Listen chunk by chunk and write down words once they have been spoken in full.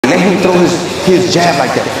throw his jab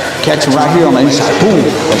like that. Catch him right here on the inside. Boom.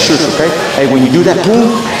 That shoots, okay? Hey, when you do that,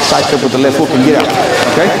 boom, side step with the left hook and get out.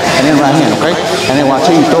 Okay? And then right hand, okay? And then watch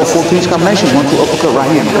how you throw 4-piece combinations. 1-2 uppercut, right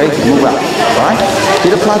hand, okay? Move out. Alright?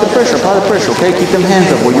 Apply the pressure, okay? Keep them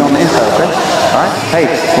hands up when you're on the inside, okay? Alright? Hey,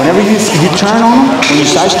 whenever you turn on him, when you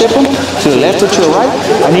side step him, to the left or to the right,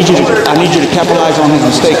 I need you to capitalize on his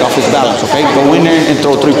mistake off his balance, okay? Go in there and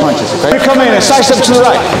throw 3 punches, okay? When he come in and side step to the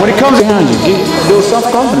right. When he comes behind you, build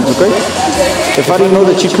self-confidence, okay? If I didn't know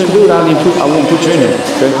that you couldn't do it, I won't put you in there,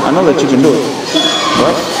 okay? I know that you can do it,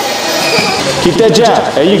 right? Keep that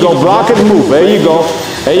jab. There you go. Block it and move. There you go.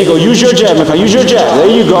 There you go. Use your jab, Michael. Use your jab. There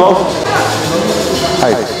you go.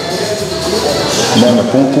 Hey. Then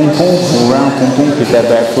boom, boom, boom. Move around, boom, boom. Hit that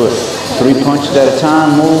back foot. 3 punches at a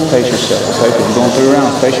time. Move. Pace yourself, okay? Because you're going 3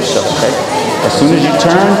 rounds. Pace yourself, okay? As soon as you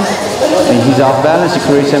turn and he's off balance, he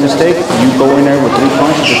creates that mistake, you go in there with 3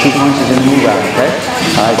 punches or 2 punches and move out, okay?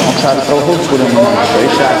 Alright, don't try to throw hooks with him.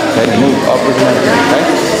 Straight shot, okay? Move upwards and everything, okay?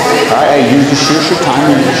 Alright, hey, use the sheer time,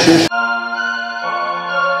 use the sheer.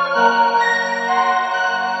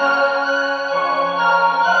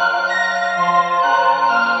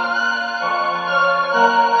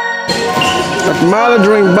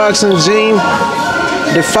 Monitoring boxing gym,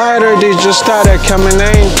 the fighter they just started coming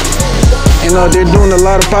in. You know, they're doing a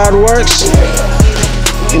lot of hard works.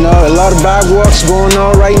 You know, a lot of back works going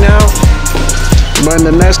on right now. But in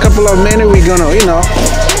the next couple of minutes, we're gonna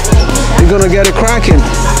get it cracking.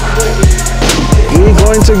 We're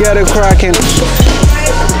going to get it cracking.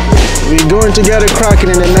 We're going to get it cracking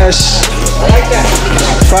in the next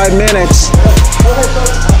 5 minutes.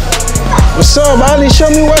 What's up, Ali? Show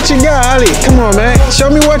me what you got, Ali. Come on, man. Show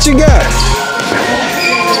me what you got.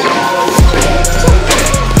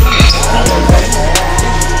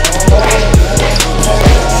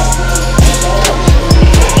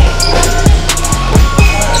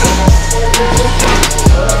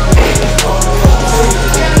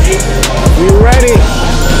 You ready?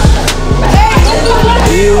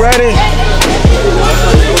 You ready?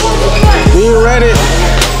 You ready?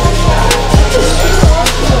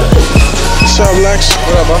 What's up, Lex?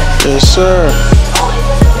 What up, bro? Yes, sir.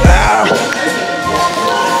 Ah.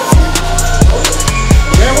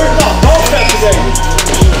 Man, where's my dog at today?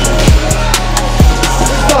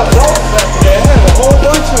 Where's my dog at today? I had a whole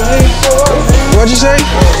bunch of them. What'd you say?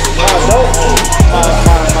 My dog.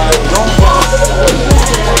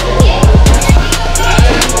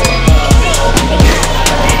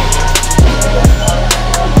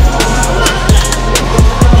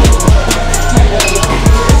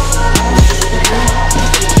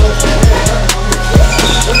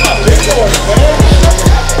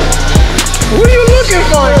 What are you looking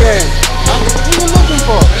for again? What are you looking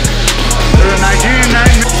for? They're a Nigerian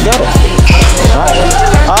night. Got it.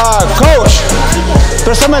 Coach,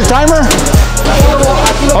 préstame el timer.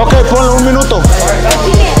 Ok, ponle 1 minuto.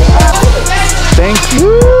 Thank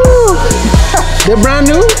you. They're brand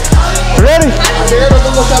new? Ready?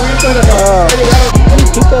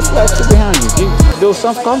 Keep that plastic behind you. Build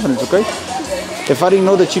self-confidence, okay? If I didn't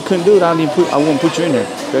know that you couldn't do it, I won't put you in there,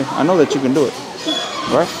 okay? I know that you can do it,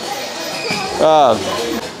 right?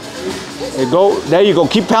 There you go.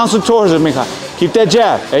 Keep pouncing towards it, Mika. Keep that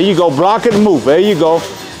jab. There you go. Block it and move. There you go.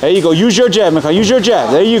 There you go. Use your jab, Mika. Use your jab.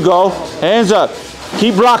 There you go. Hands up.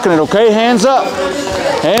 Keep blocking it, okay? Hands up.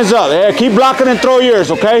 Hands up. There. Keep blocking and throw yours,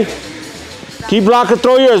 okay? Keep blocking,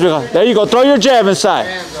 throw yours, Mika. There you go. Throw your jab inside.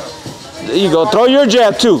 There you go. Throw your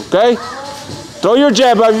jab too, okay? Throw your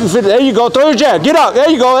jab. There you go. Throw your jab. Get up. There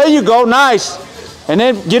you go. There you go. Nice. And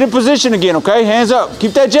then get in position again, okay? Hands up.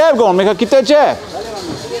 Keep that jab going, Mika. Keep that jab.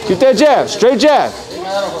 Keep that jab. Straight jab.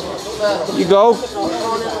 You go.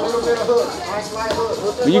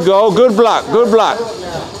 You go. Good block. Good block.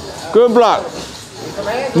 Good block.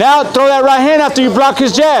 Now throw that right hand after you block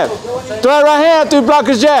his jab. Throw that right hand after you block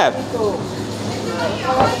his jab.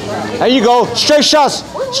 There you go. Straight shots.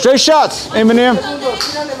 Straight shots, Eminem.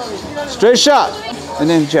 Straight shot. And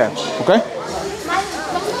then jab. Okay?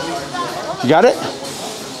 You got it?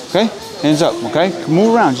 Okay? Hands up. Okay?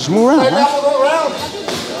 Move around. Just move around. Huh?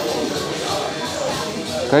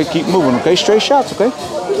 Okay? Keep moving. Okay? Straight shots. Okay?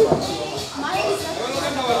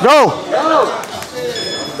 Go!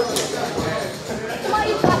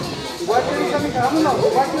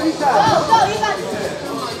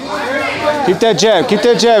 Keep that jab. Keep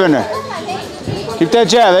that jab in there. Keep that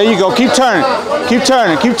jab. There you go. Keep turning. Keep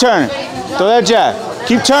turning. Keep turning. Throw that jab.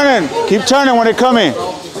 Keep turning. Keep turning when they come in.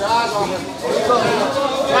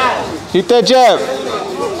 Keep that jab.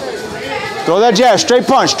 Throw that jab. Straight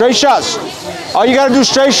punch. Straight shots. All you got to do is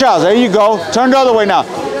straight shots. There you go. Turn the other way now.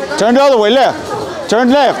 Turn the other way. Left. Turn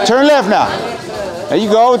left. Turn left now. There you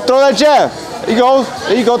go. Throw that jab. There you go.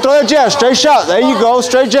 There you go. Throw that jab. Straight shot. There you go.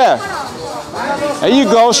 Straight jab. There you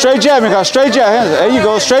go. Straight jab, Mikhail. Straight jab. There you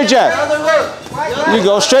go. Straight jab. There you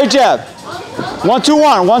go. Straight jab.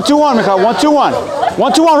 1-2-1. 1-2-1, Mikhail. 1-2-1.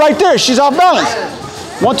 1-2-1 right there. She's off balance.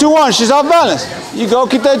 1-2-1. She's off balance. You go.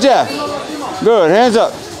 Keep that jab. Good. Hands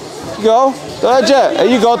up. You go. Throw that jab. There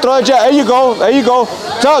you go. Throw that jab. There you go. There you go.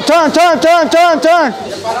 Turn, turn, turn, turn, turn.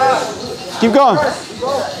 Keep going.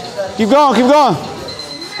 Keep going. Keep going.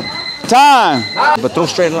 Time. But throw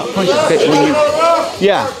straight punches. Okay, when you,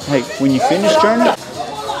 yeah. Hey, when you finish turning,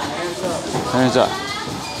 hands up.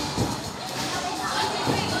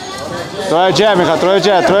 Throw that jab, Mikhail. Throw that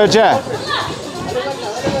jab. Throw that jab.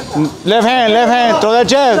 Left hand, throw that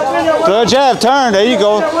jab. Throw that jab, turn, there you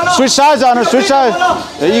go. Switch sides on her, switch sides.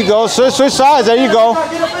 There you go, switch sides, there you go.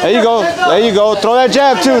 There you go, there you go. Throw that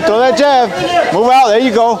jab too, throw that jab. Move out, there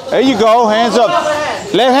you go, hands up.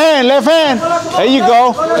 Left hand. There you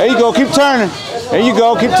go, keep turning. There you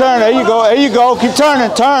go, keep turning, there you go, keep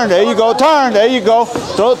turning, turn, there you go, there you go.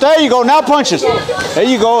 There you go, now punches. There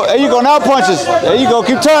you go, now punches. There you go,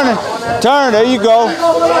 keep turning. Turn, there you go.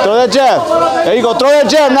 Throw that jab. There you go, throw that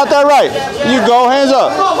jab, not that right. There you go, hands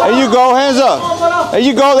up. There you go, hands up. There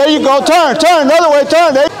you go, turn, another way,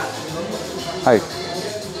 turn. There. Hey,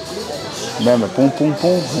 remember, boom, boom,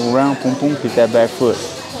 boom, move around, boom, boom, hit that back foot.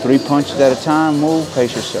 3 punches at a time, move,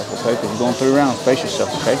 pace yourself, okay? Because you're going 3 rounds, pace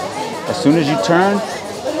yourself, okay? As soon as you turn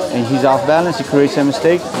and he's off balance, he creates a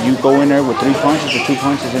mistake, you go in there with 3 punches or 2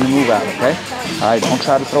 punches and move out, okay? All right, don't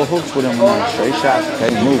try to throw hooks with him, straight shots, okay?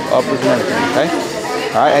 Move, uppers and everything, okay?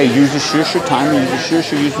 All right, hey, use the shusher, timing, use the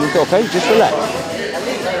shusher, use the, okay? Just relax.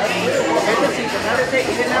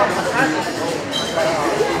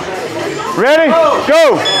 Ready?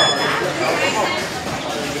 Go!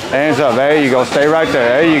 Hands up, there you go, stay right there,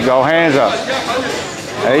 there you go, hands up.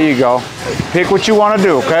 There you go. Pick what you want to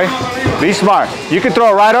do, okay? Be smart. You can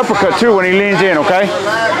throw a right uppercut too when he leans in, okay?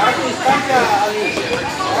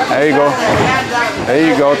 There you go.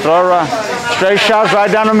 There you go, throw it right. Straight shots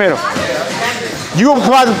right down the middle. You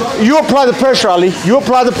apply the pressure, Ali. You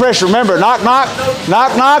apply the pressure. Remember, knock, knock,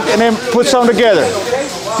 knock, knock, and then put something together.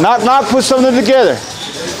 Knock, knock, put something together.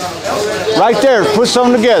 Right there, put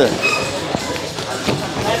something together.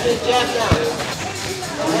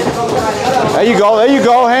 There you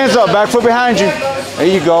go, hands up, back foot behind you. There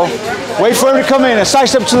you go. Wait for him to come in and side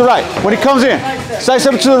step to the right. When he comes in, side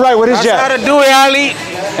step to the right with his jab. That's how to do it, Ali.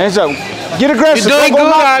 Hands up. Get aggressive. You're doing go good,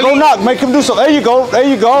 knock, Ali. go knock, make him do something. There you go, there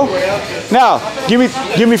you go. Now, give me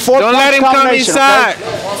 4 Don't punch let him come combination. inside.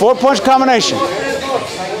 Okay? 4 punch combination.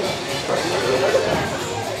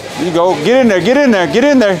 There you go, get in there, get in there, get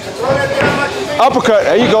in there. Uppercut,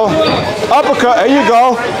 there you go. Uppercut, there you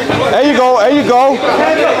go. There you go, there you go.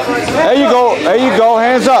 There you go, there you go,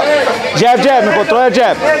 hands up. Jab, jab, Nicole, throw that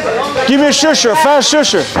jab. Give me a shusher, a fast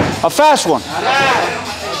shusher. A fast one.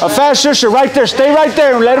 A fast shusher right there, stay right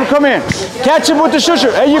there and let him come in. Catch him with the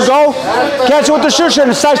shusher, there you go. Catch him with the shusher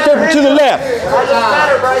and side step to the left.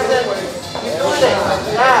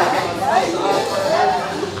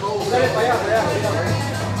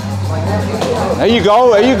 There you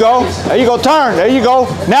go, there you go, there you go, turn, there you go.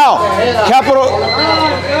 Now, capital.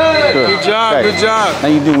 Good job, okay. Good job. Now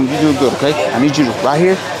you're doing good, okay? I need you to, right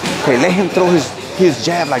here, okay, let him throw his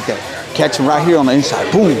jab like that. Catch him right here on the inside,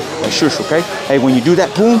 boom, and shush, okay? Hey, when you do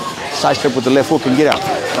that, boom, side step with the left hook and get out,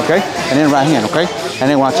 okay? And then right hand, okay? And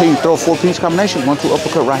then when I tell you throw a 4-piece combination, 1-2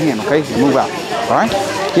 uppercut, right hand, okay? You move out, all right?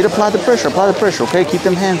 Apply the pressure, okay? Keep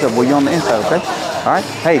them hands up while you're on the inside, okay? All right.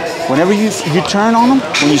 Hey, whenever you turn on him,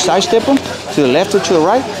 when you sidestep him to the left or to the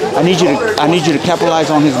right, I need you to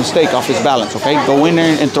capitalize on his mistake off his balance. Okay. Go in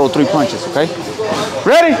there and throw 3 punches. Okay.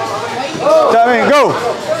 Ready? Go.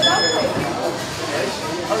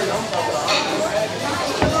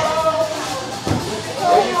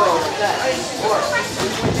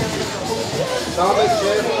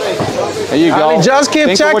 There you go. Ali, just keep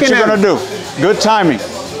Think checking of what you're him. gonna do. Good timing.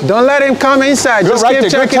 Don't let him come inside. Just right keep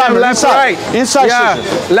there. checking him left, inside. right. Inside. Yeah.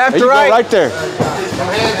 Left, there you right. Go, right there.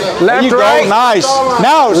 Left, there you right. Go. Nice.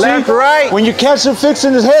 Now, left, see, right. when you catch him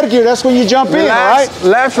fixing his headgear, that's when you jump in, all right?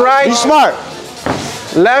 Left, right. Be smart.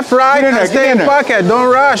 Left, right, get in there, and stay in pocket. Don't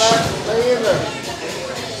rush.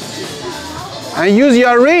 And use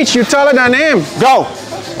your reach. You're taller than him. Go.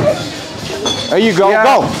 There you go. Yeah.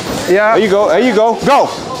 Go. Yeah. There you go. There you go. Go.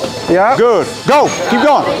 Yeah. Good. Go. Keep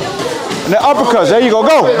going. And the uppercuts. There you go.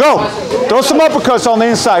 Go. Go. Throw some uppercuts on the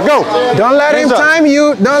inside. Go. Don't let him time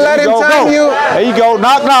you. Don't let him time you. There you go.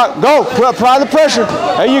 Knock, knock. Go. Apply the pressure.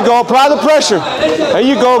 There you go. Apply the pressure. There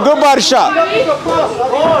you go. Good body shot.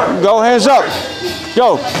 Go. Hands up.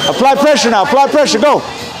 Go. Apply pressure now. Apply pressure. Go.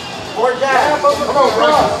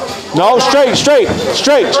 No, straight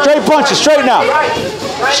punches, straight now.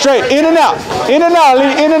 Straight, in and out, in and out,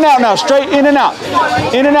 in and out now, straight, in and out,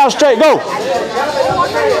 straight, go.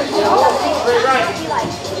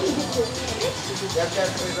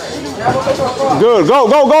 Good, go.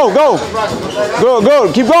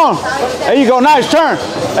 Good, keep going. There you go, nice turn.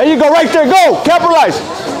 There you go, right there, go, capitalize.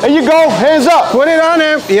 There you go, hands up. Put it on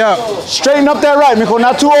him. Yeah. Straighten up that right, Miko,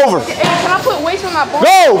 not too over. Hey, can I put weights on my ball?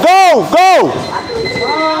 Go.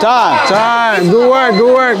 Time. Good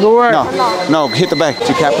work. No, hit the back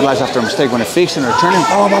to capitalize after a mistake. When it's fixing or turning,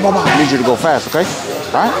 I need you to go fast, okay?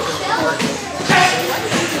 All right?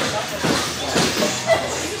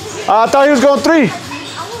 I thought he was going 3.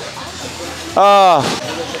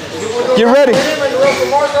 Get ready.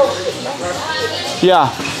 Yeah.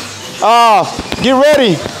 Get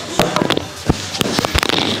ready.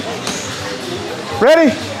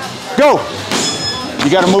 Ready? Go. You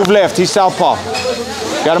got to move left. He's southpaw.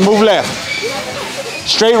 Got to move left.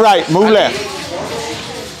 Straight right. Move left.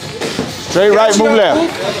 Straight right. Move left.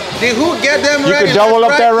 The hook, get them You ready. can double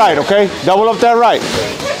up that right, okay? Double up that right.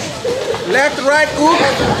 Left, right, hook.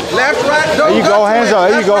 Left, right. There you go. Hands up.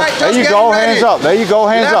 There you go. There you go. Hands up. There you go.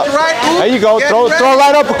 Hands up. There you go. Throw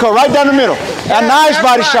right uppercut right down the middle. A nice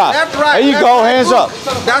body shot. There you go. Hands up.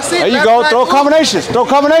 That's it. There you go. Throw combinations. Throw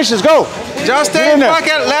combinations. Go. Just stay in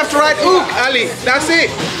pocket. Left, right, hook, Ali. That's it.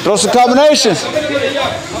 Throw some combinations.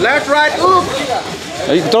 Left, right, hook.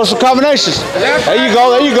 There you can throw some combinations. There you go.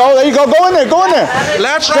 Go in there.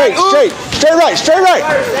 Left, Straight, right, hook. straight right.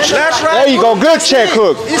 Left, right. There you go. Good check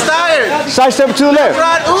hook. He's tired. Side step to the left.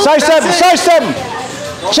 right hook. Side step.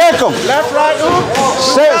 Check him. Left, right, hook.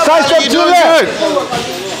 Side step to the left.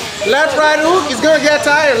 Left, right, hook. He's gonna get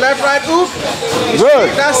tired. Left, right, hook. Good.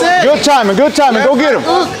 That's it. Good timing. Go get him.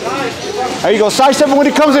 Hook. There you go. Side step when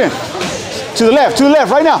he comes in. To the left.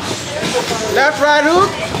 Right now. Left, right, hook.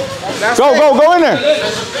 That's Go in there.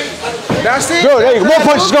 That's it. Good. There you go. More Left,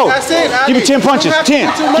 punches. hook. Go. That's it. Give me 10 punches. 10.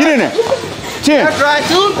 Get in there. 10. Left, right,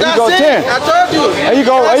 hook. There you That's go. it. 10. I told you. There you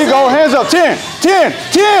go. Hands up. 10.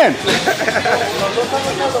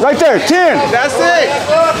 Right there. 10. That's it.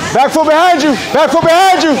 Back foot behind you. Hands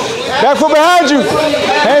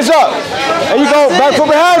up. There you go. Back foot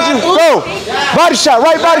behind you. Go. Body shot.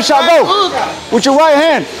 Right body shot. Go. With your right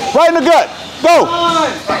hand. Right in the gut. Go.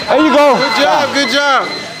 There you go. Good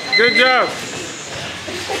job.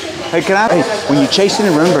 Hey, when you're chasing it,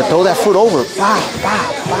 remember, throw that foot over. Pow.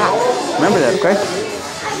 Remember that, okay?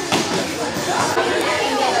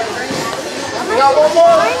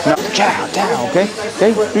 No, down, okay?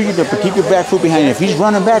 Do your dip, but keep your back foot behind you. If he's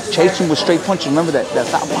running back, chase him with straight punches. Remember that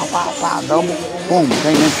pow, double, boom,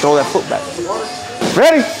 okay? Then throw that foot back.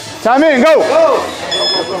 Ready? Time in, go.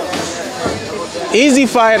 Easy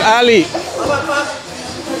fight, Ali.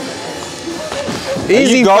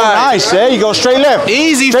 Easy fight. Nice. There you go. Straight left.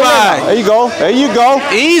 Easy Straight fight. Left. There you go.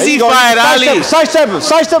 Easy fight, Ali. Side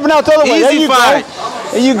stepping out the other way. There Easy you fight. go.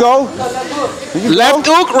 There you go. Left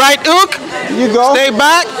hook, right hook. There you go. Stay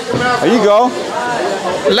back. There you go.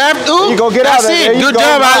 Left hook. There you go. Get That's out of there. it. Good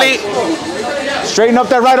job, Ali. Straighten up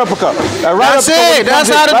that right uppercut. That right That's uppercut. it. That's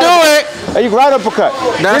how to do it. There you go. Right uppercut.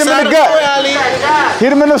 That's Hit him how in to the do gut. it, Ali.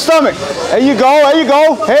 Hit him in the stomach. There you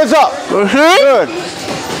go. Hands up. Good.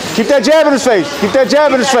 Keep that jab in his face.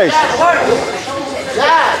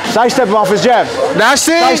 Side step him off his jab. That's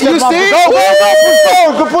it. Side step You him off see? his-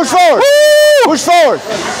 Go. Push forward.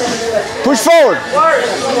 Push forward.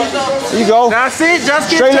 There you go. That's it. Just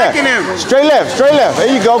keep Straight left. checking him. Straight left.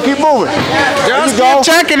 There you go. Keep moving. Just there you go. keep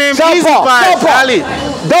checking him. Southpaw. Easy fight, Ali.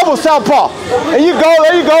 Double southpaw. There you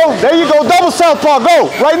go. Double southpaw. Go.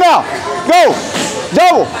 Right now. Go.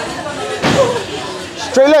 Double.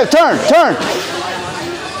 Straight left. Turn.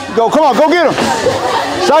 Go. Come on. Go get him.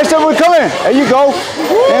 Side step when we come in. There you go.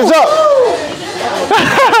 Hands up.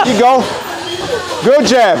 There you go. Good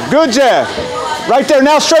jab. Right there.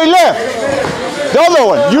 Now straight left. The other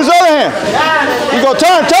one. Use the other hand. You go.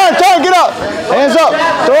 Turn. Get up. Hands up.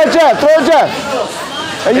 Throw a jab.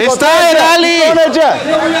 There you It's go. tired, Ali. Throw that jab.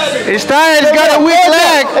 It's tired. He's got a weak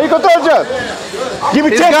leg. There you go. Throw a jab. Give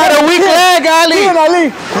me 10. He's got a weak leg, Ali. 10,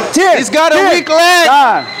 Ali. 10. He's got a 10. weak leg.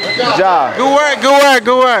 9. Good job. Good work.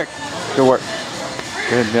 Good work.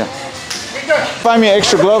 Good. Find me an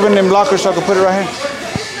extra glove in them lockers so I can put it right here.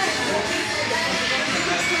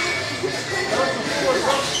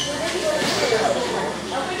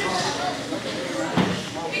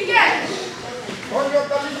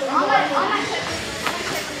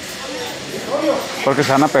 Porque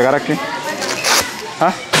se van a pegar aquí.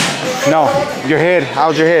 Huh? No, your head.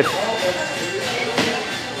 How's your head?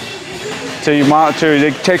 Till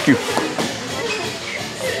they take you.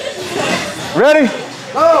 Ready?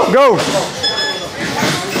 Go.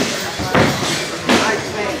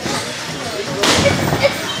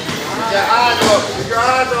 Your eyes on him. Keep your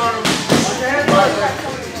eyes on him.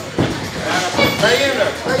 Stay in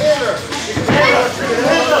there. Stay in there.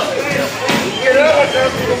 Get up.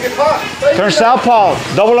 You're going to get caught. Turn southpaw.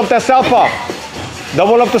 Double up that southpaw.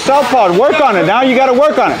 Double up the southpaw. Work on it. Now you got to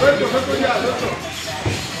work on it.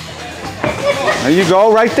 There you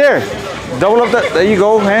go. Right there. Double up that. There you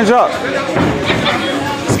go. Hands up.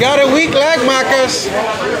 He's got a weak leg, Marcus.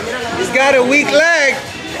 He's got a weak leg.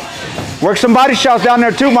 Work some body shots down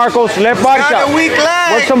there too, Marcos. Left body shot. He's got a weak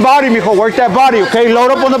leg. Work some body, mijo. Work that body, okay?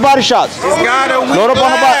 Load up on the body shots. He's got a weak Load up leg.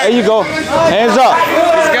 on the body. There you go. Hands up.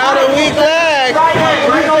 He's got a weak leg.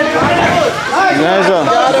 Hands up.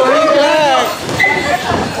 He's got a weak leg.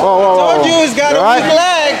 Whoa, whoa, whoa. Told you he's got a weak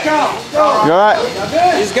leg. You all right?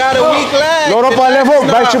 He's got a weak leg. Load up on left foot.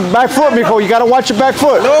 Back foot, mijo. You got to watch your back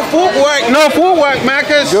foot. No footwork. No footwork,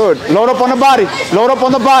 Marcus. Good. Load up on the body. Load up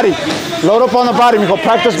on the body. Load up on the body, mijo.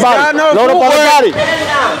 Practice body. No Load up on the body.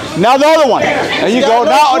 Now the other one. There you go.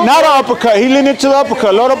 No Now the uppercut. He leaned into the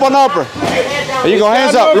uppercut. Load up on the upper. There you go.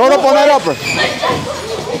 Hands up. Load up on that upper.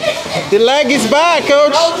 The leg is back,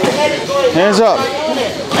 coach. Hands up.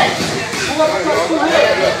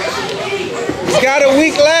 He's got a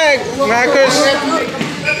weak leg, Marcus.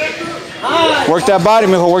 Work that body,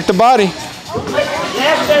 mijo. Work the body.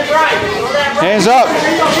 Hands up.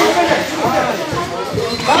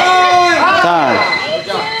 Time.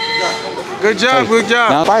 Good job, good job.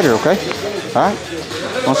 Now fighter, okay? All right.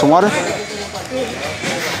 Want some water?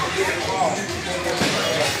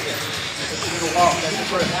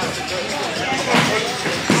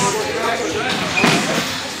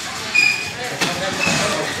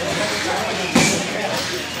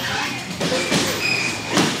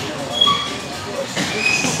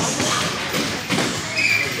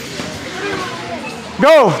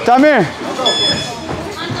 Go, también.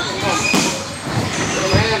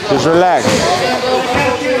 Just relax.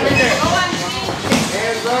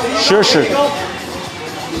 Sure.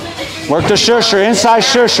 Work the sure, inside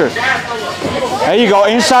sure. There you go,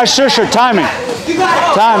 inside sure, timing.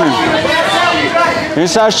 Timing.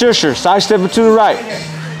 Inside sure, side step it to the right.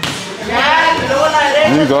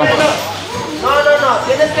 There you go.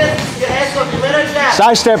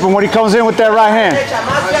 Side stepping when he comes in with that right hand.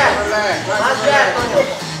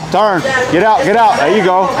 Turn. Get out. There you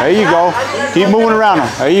go. Keep moving around him.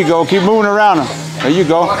 There you go. Keep moving around him. There you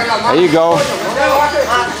go.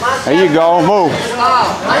 Move.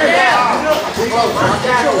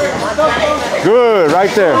 Good.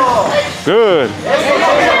 Right there. Good.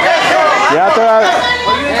 Get out there.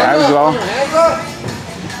 There we go.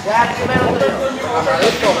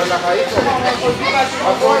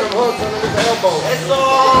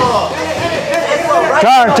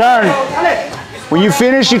 Turn. When you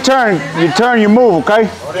finish, you turn, you move, okay?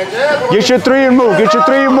 Get your three and move.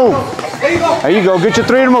 There you go, get your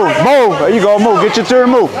three and move. Move, there you go, move. Get your three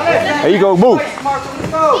and move. There you go, move.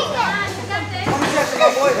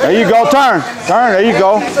 There you go, turn, there you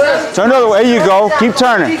go. Turn the other way, there you go, keep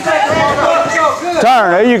turning.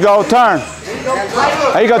 Turn, there you go, turn.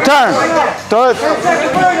 There you go, turn. Throw it.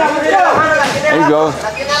 There you go.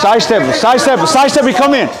 Side step,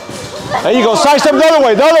 come in. There you go, side step the other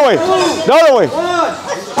way.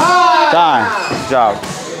 Time. Good job.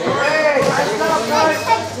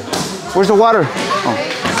 Where's the water? Oh.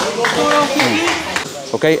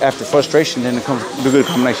 Okay, after frustration, then it comes the good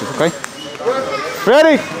combinations, okay?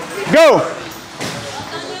 Ready? Go!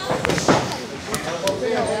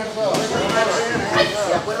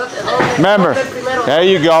 Remember, there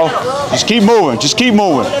you go. Just keep moving.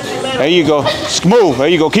 There you go. Just move. There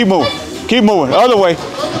you go. Keep moving. Other way.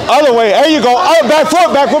 There you go. Oh, back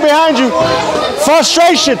foot behind you.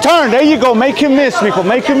 Frustration. Turn. There you go. Make him miss, Miko.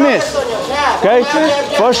 Okay?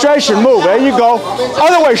 Frustration. Move. There you go.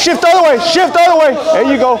 Other way. Shift the other way. There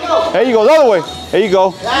you go. The other way. There you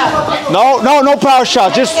go. No power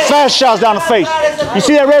shots. Just fast shots down the face. You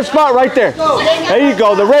see that red spot right there? There you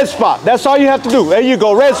go. The red spot. That's all you have to do. There you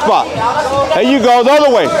go. Red spot. There you go. The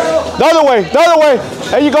other way.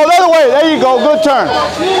 There you go. The other way. There you go. Good turn.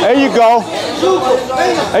 There you go.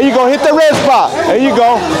 Hit the red spot. There you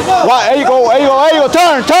go. There you go.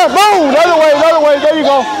 Turn. Boom. The other way. There you go.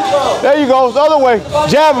 go. There you go. The other way.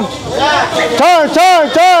 Jab him. Turn,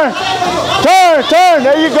 turn, turn. Turn, turn.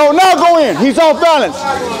 There you go. Now go in. He's off balance.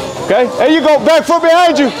 Okay. There you go. Back foot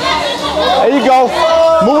behind you. There you go.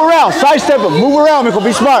 Move around. Sidestep him. Move around, Michael.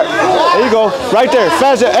 Be smart. There you go. Right there.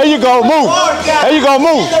 Faster. There you go. Move. There you go.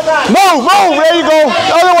 Move. Move. Move. There you go.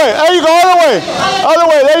 Other way. There you go. Other way. Other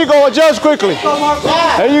way. There you go. Adjust quickly.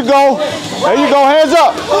 There you go. There you go. Hands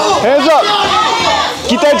up. Hands up.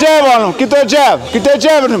 Keep that jab on him. Get that jab. Get that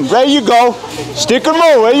jab on him. There you go. Stick and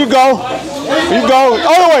move. There you go. There you go.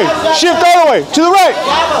 Other way. Shift the other way. To the right.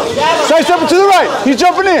 Sidestep to the right. He's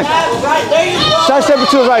jumping in. Sidestep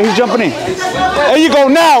to the right. He's jumping in. There you go.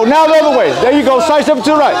 Now. Now the other way. There you go. Sidestep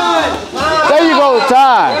to the right. There you go.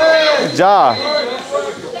 Time. Good job.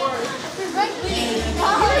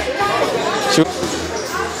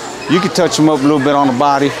 You can touch him up a little bit on the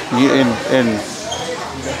body.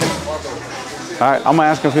 All right, I'm gonna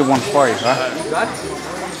ask him if he wants to spar you. All right?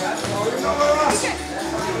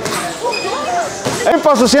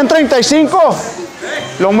 Énfasis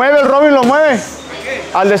 135. Lo mueve el Robin, lo mueve.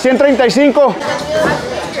 Al de 135.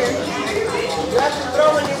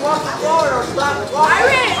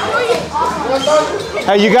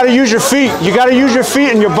 Hey, you gotta use your feet. You gotta use your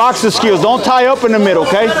feet and your boxing skills. Don't tie up in the middle,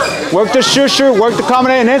 okay? Work the shusher, work the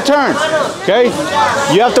combination, and then turn. Okay?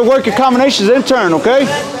 You have to work your combinations and turn, okay?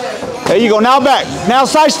 There you go. Now back. Now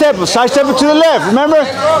sidestep him. Sidestep him to the left. Remember?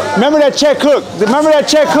 Remember that check hook. Remember that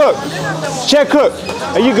check hook. Check hook.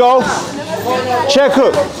 There you go. Check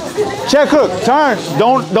hook. Check hook. Turn.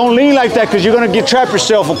 Don't lean like that because you're gonna get trap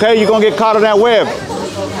yourself, okay? You're gonna get caught in that web.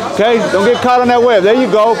 Okay? Don't get caught on that web. There you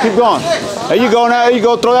go. Keep going. There you go. Now there you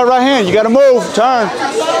go. Throw that right hand. You gotta move. Turn.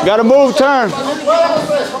 You gotta move. Turn.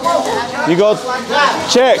 You go.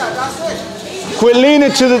 Check. Quit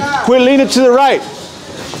leaning to the right.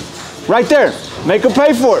 Right there. Make them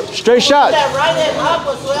pay for it. Straight shot.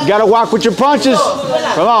 You gotta walk with your punches.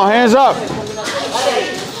 Come on, hands up.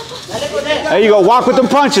 There you go. Walk with them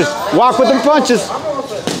punches. Walk with them punches.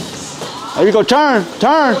 There you go. Turn.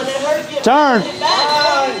 Turn. Turn.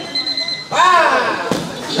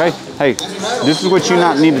 Okay. Hey, this is what you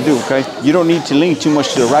not need to do, okay? You don't need to lean too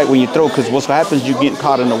much to the right when you throw, because what happens, you get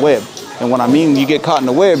caught in the web. And when I mean you get caught in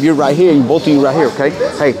the web, you're right here, and both of you right here, okay?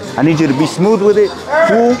 Hey, I need you to be smooth with it,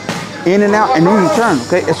 full, in and out, and then you turn,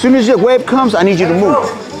 okay? As soon as your web comes, I need you to move.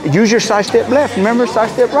 Use your side step left, remember, side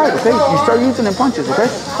step right, okay? You start using them punches, okay?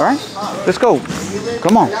 All right? Let's go.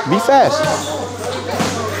 Come on, be fast.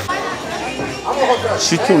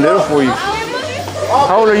 She's too little for you.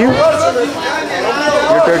 How old are you?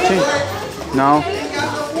 You're 13. No.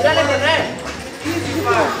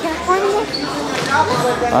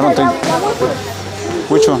 I don't think.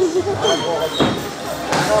 Which one?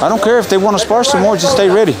 I don't care if they want to spar some more, just stay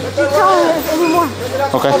ready.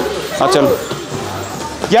 Okay, I'll tell them.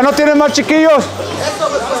 ¿Ya no tienen más chiquillos?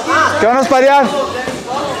 ¿Que van a sparear?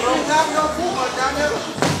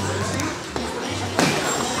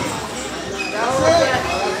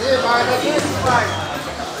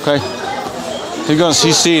 Okay.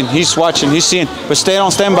 He's seeing, he's watching, he's seeing. But stay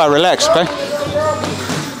on standby, relax, okay?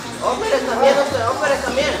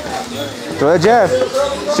 Throw that jab.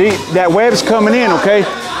 See, that web's coming in, okay?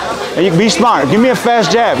 And you be smart. Give me a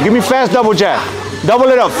fast jab. Give me a fast double jab. Double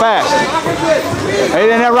it up fast. Hey,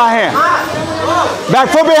 then that right hand. Back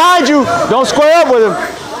foot behind you. Don't square up with him.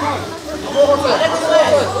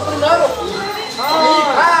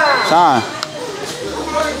 Time.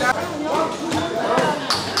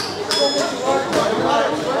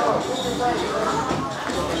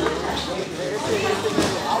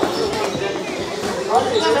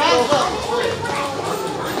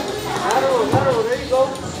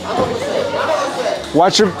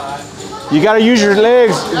 Watch your. You gotta use your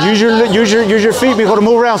legs. Use your feet before to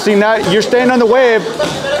move around. See now you're staying on the web.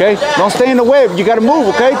 Okay, don't stay in the web. You gotta move.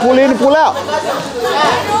 Okay, pull in and pull out.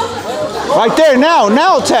 Right there. Now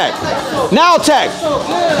attack. Now attack.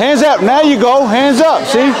 Hands up. Now you go. Hands up.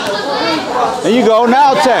 See. There you go.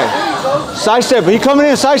 Now attack. Side step. He coming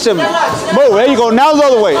in. Side step. Move. There you go. Now the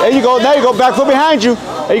other way. There you go. There you go. Back foot behind you.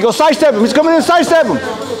 There you go. Side step him. He's coming in. Side step him.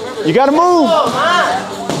 You gotta move.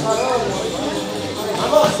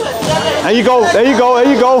 There you go. There you go.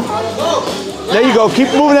 There you go. There you go.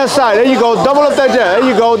 Keep moving that side. There you go. Double up that jab. There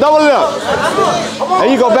you go. Double it up. There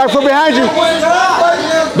you go. Back foot behind you.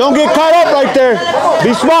 Don't get caught up right there.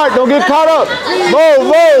 Be smart. Don't get caught up. Move,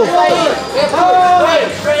 move.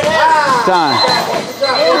 Time.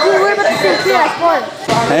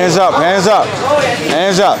 Hands up. Hands up.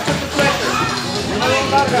 Hands up.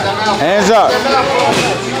 Hands up.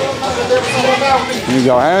 There you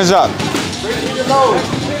go. Hands up.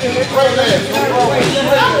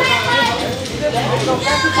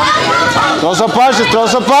 Throw some punches, throw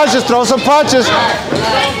some punches, throw some punches.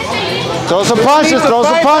 Throw some punches, throw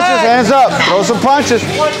some punches. Hands up, throw some punches. You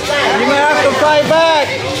might have to fight back.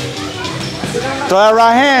 Throw that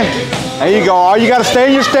right hand. There you go. All you got to stay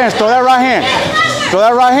in your stance. Throw that right hand. Throw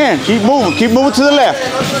that right hand. Keep moving to the left.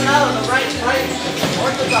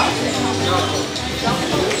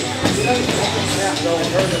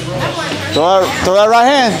 Throw that right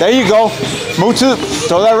hand. There you go.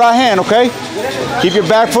 Throw that right hand, okay? Keep your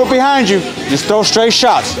back foot behind you. Just throw straight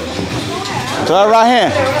shots. Throw that right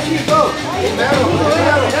hand.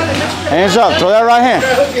 Hands up. Throw that right hand.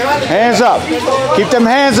 Hands up. Keep them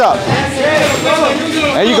hands up.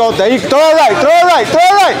 There you go. There you throw it right. Throw it right. Throw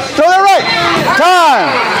it right. Throw that right.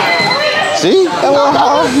 Time. See? That was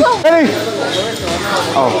hard. Ready?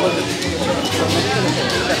 Oh.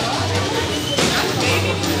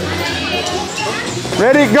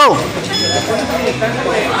 Ready? Go.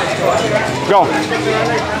 Go.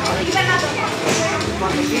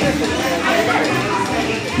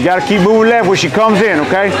 You got to keep moving left when she comes in,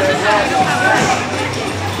 okay?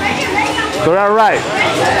 Throw that right.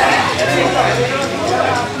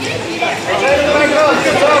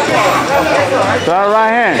 Throw that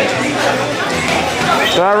right hand.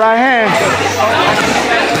 Throw that right hand.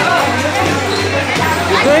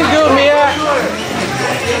 You're doing good, Mia.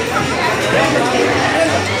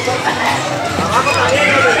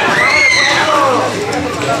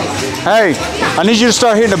 Hey, I need you to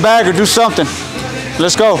start hitting the bag or do something.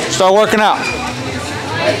 Let's go. Start working out.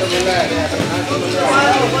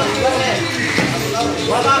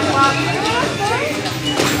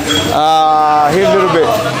 Hit a little bit.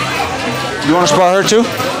 You want to spar her too?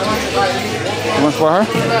 You want to spar her?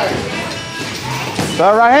 Throw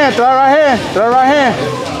that right hand. Throw that right hand. Throw that right hand.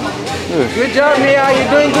 Good job, Mia. You're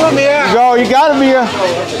doing good, Mia. Go. You got it, Mia.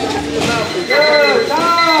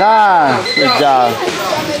 Time. Good job.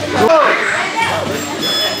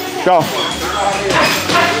 Go.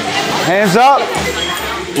 Hands up.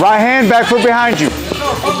 Right hand, back foot behind you. Man's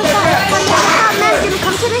gonna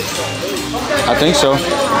come today? I think so.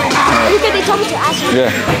 Because they told me to ask you.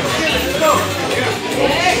 Yeah.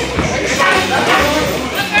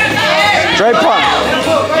 Straight punch.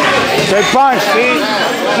 Straight punch.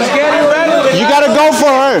 She's getting ready. You gotta go for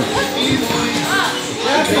her.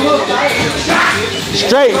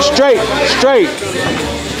 Straight, straight, straight.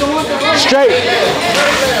 Straight.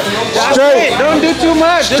 Straight. Don't do too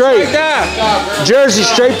much. Straight. Just like that. Jersey,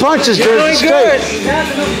 straight punches, You're doing Jersey, good.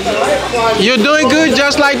 straight. You're doing good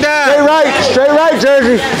just like that. Straight right,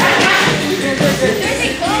 Jersey.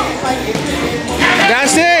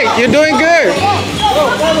 That's it. You're doing good. Go,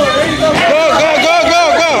 go, go,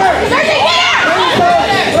 go, go.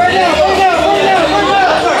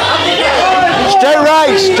 Straight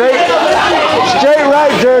right, straight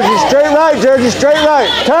right, Jersey, straight right, Jersey, straight right.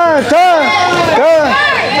 Turn, turn, turn.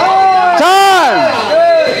 Time.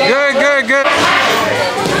 Good, good, good.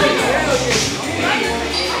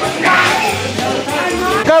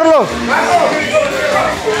 Carlos.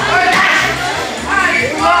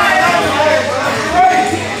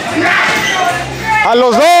 A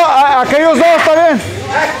los dos, a aquellos dos, está bien.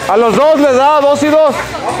 A los dos les da 2 y 2.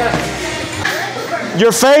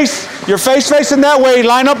 Your face facing that way.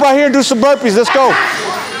 Line up right here and do some burpees. Let's go.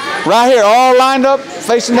 Right here, all lined up,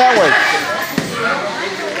 facing that way.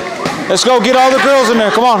 Let's go, get all the girls in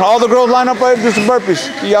there. Come on, all the girls line up right here and do some burpees.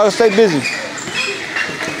 You gotta stay busy.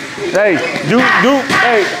 Hey,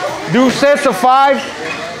 do sets of 5.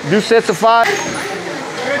 Do sets of 5.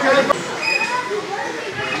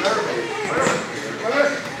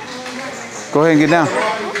 Go ahead and get down.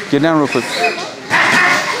 Get down real quick.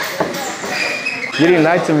 You didn't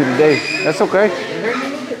lie to me today. That's okay.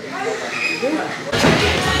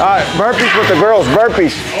 All right, burpees with the girls,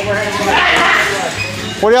 burpees.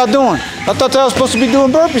 What are y'all doing? I thought y'all was supposed to be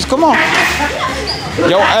doing burpees. Come on.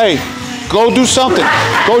 Yo, hey, go do something.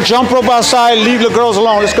 Go jump rope outside, leave the girls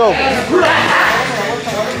alone. Let's go.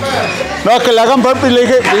 No, que le hagan burpees. Le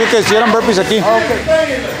dije que hicieran burpees aquí.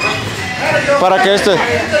 Para que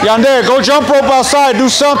Yandere, go jump rope outside, do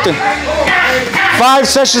something. 5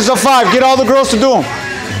 sessions of 5. Get all the girls to do them.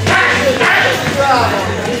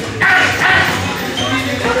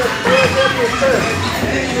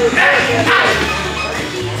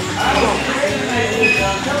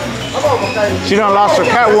 She done lost her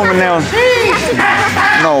Catwoman nails.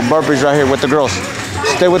 No, burpees right here with the girls.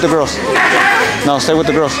 Stay with the girls. No, stay with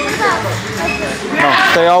the girls. No,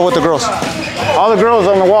 stay all with the girls. All the girls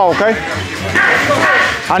on the wall, okay?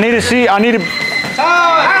 I need to see, time.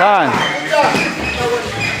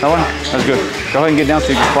 That one? That's good. Go ahead and get down so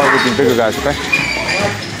you can spar with these bigger guys, okay?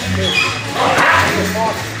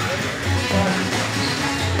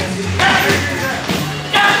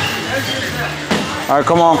 All right,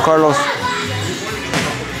 come on, Carlos.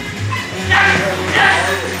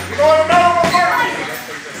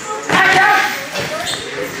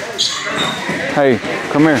 Hey,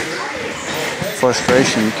 come here.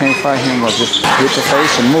 Frustration. You can't fight him with just hit the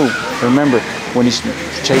face and move. Remember, when he's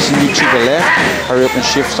chasing you to the left, hurry up and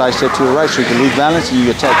shift side step to the right so you can lose balance and you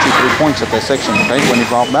attack 2-3 points at that section, okay? When he's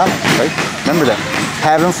off balance, okay? Remember that.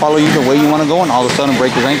 Have him follow you the way you want to go and all of a sudden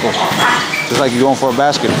break his ankle. Just like you're going for a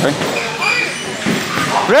basket, okay?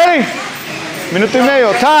 Ready? Minuto y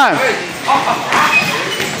medio, time.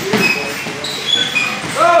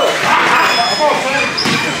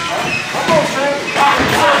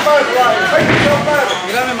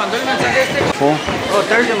 Cool. Oh,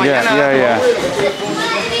 Thursday, mañana. Yeah.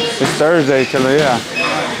 It's Thursday, yeah.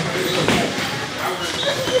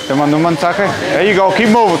 Te mandó un mensaje. There you go, keep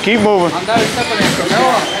moving.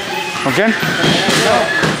 ¿Con quién?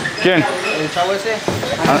 ¿Quién? El chavo ese.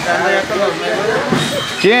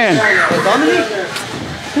 ¿Quién? Domini.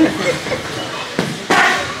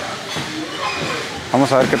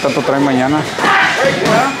 Vamos a ver qué tanto trae mañana.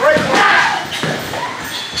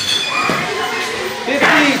 50,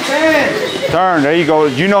 10. Turn, there you go.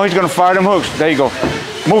 You know he's gonna fire them hooks. There you go.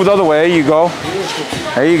 Move the other way, there you go.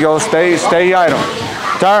 There you go, stay idle.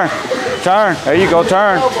 Turn, there you go,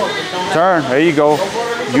 turn, there you go.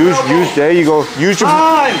 Use, there you go. Use your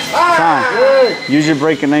time. Use your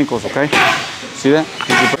breaking ankles, okay? See that?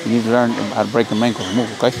 You need to learn how to break them ankles. Move,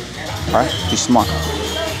 okay? All right, be smart.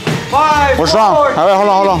 5, What's wrong? 4.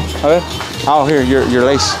 Hold on. Oh, here, your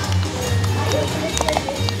lace.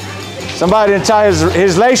 Somebody didn't tie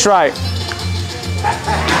his lace right.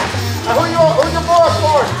 Who your boss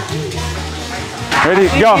for? Ready,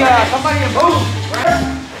 go. Somebody move.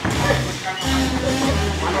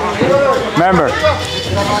 Remember,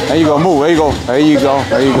 there you go, move, there you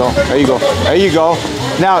go.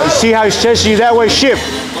 Now, see how he's chasing you that way, shift.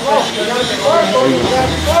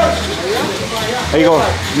 There you go,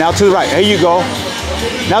 now to the right, there you go.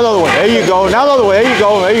 Now the other way, there you go,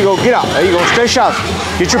 get out, there you go, straight shots.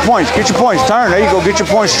 Get your points, turn, there you go, get your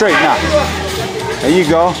points straight now. There you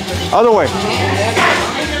go, other way.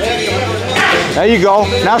 There you go,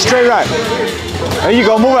 now straight right. There you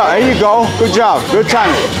go, move out, there you go, good job, good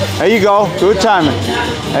timing. There you go, good timing.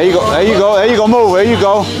 There you go, move, there you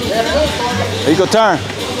go, turn.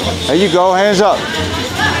 There you go, hands up.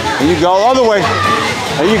 There you go, other way.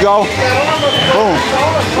 There you go,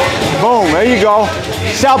 boom, there you go.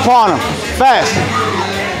 Southpaw on him, fast.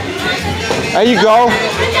 There you go,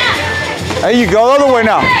 other way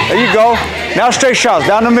now. There you go, now straight shots,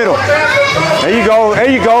 down the middle. There you go,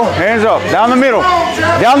 hands up, down the middle,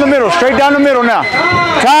 straight down the middle now.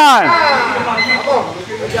 Time.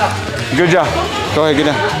 Good job. Go ahead, get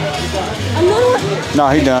down. No,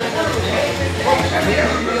 he done.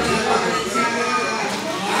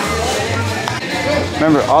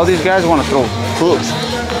 Remember, all these guys want to throw hooks.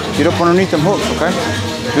 Get up underneath them hooks, okay?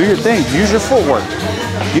 Do your thing, use your footwork.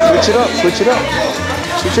 You switch it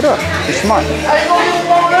up. Be smart.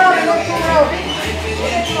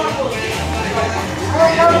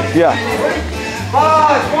 Yeah.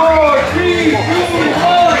 5, 4, 3, 2, 1,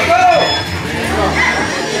 go!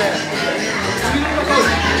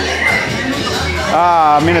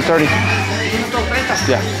 Minute 30.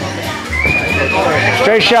 Yeah.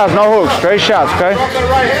 Straight shots, no hooks. Straight shots, okay? Get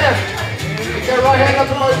that right hand up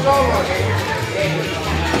to my shoulder.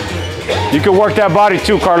 You can work that body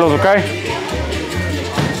too, Carlos, okay?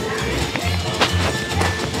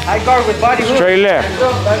 High guard with body hook. Straight left.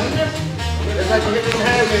 It's like you hit his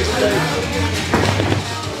hand.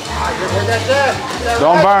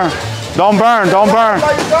 Don't burn.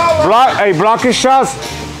 Block his shots.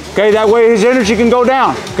 Okay, that way his energy can go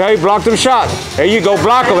down. Okay, block them shots. There you go,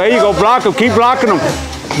 block them. Keep blocking them.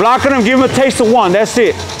 Give him a taste of one. That's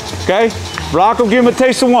it. Okay, block them, give him a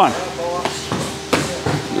taste of one.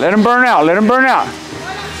 Let him burn out.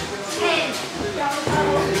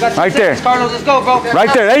 Right there. Carlos, let's go, bro.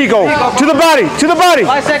 Right there. There you go. To the body.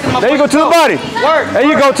 5 seconds, my There you go, boy. to the body. Work. There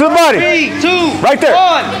you go, to the body. 3, 2, Right there.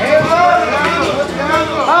 1.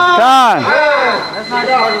 Time. That's not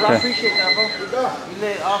Carlos. I appreciate that, bro. You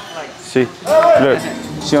lay it off like. See, look.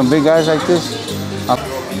 See on big guys like this?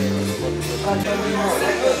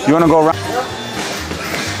 You want to go around?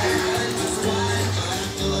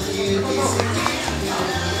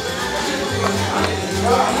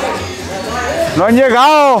 No han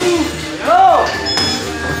llegado.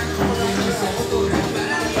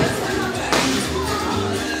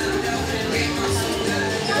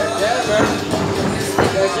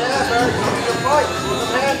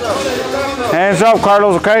 Hands up,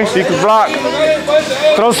 Carlos, okay? So you can block.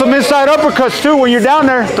 Throw some inside uppercuts too when you're down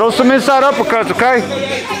there. Throw some inside uppercuts, okay?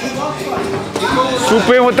 Swoop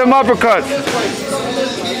in with them uppercuts.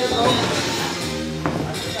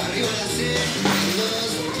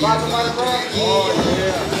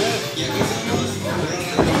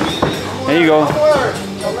 There you go.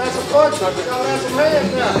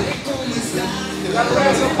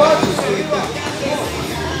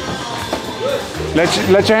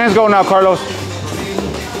 Let your hands go now, Carlos.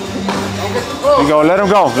 There you go. Let him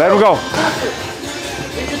go. Let him go.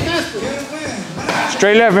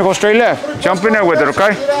 Straight left, Mijo. Straight left. Jump in there with it,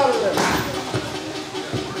 okay?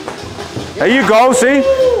 There you go. See?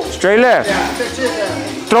 Straight left.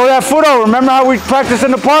 Throw that foot over. Remember how we practice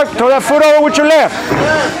in the park? Throw that foot over with your left.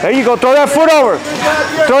 There you go. Throw that foot over.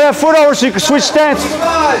 Throw that foot over so you can switch stances.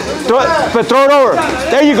 But throw it over.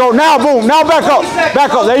 There you go. Now, boom. Now back up.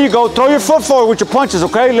 Back up. There you go. Throw your foot forward with your punches,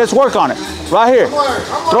 okay? Let's work on it. Right here.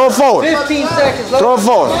 Throw it forward. 15 seconds. Throw it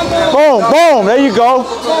forward. Boom, boom. There you go.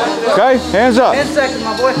 Okay? Hands up. 10 seconds,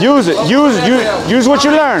 my boy. Use it. Use what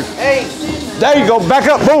you learned. There you go. Back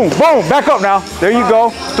up. Boom, boom. Back up now. There you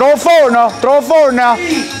go. Throw it forward now. Throw it forward now.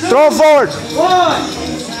 Throw it forward.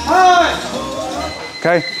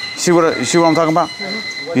 Okay. See what I'm talking about?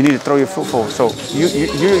 You need to throw your foot forward. So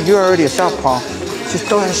you're already a southpaw. Just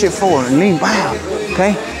throw that shit forward and lean. Bam.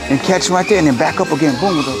 Okay. And catch him right there, and then back up again.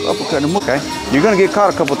 Boom with the uppercut and move. Okay. You're gonna get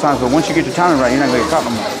caught a couple times, but once you get your timing right, you're not gonna get caught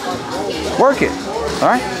no more. Work it. All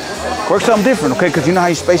right. Work something different. Okay. Because you know how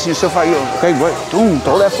you spacing yourself out. Okay. But boom.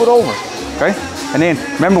 Throw that foot over. Okay? And then,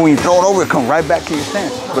 remember when you throw it over, it comes right back to your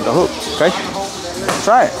stance with the hook, okay?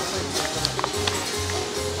 Try it.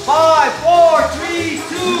 5, 4, 3,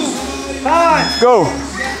 2, 5. Go.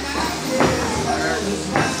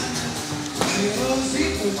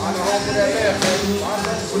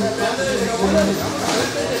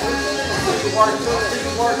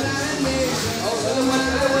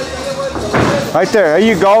 Right there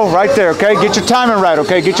you go, right there, okay? Get your timing right,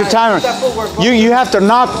 okay? Get your timing. You have to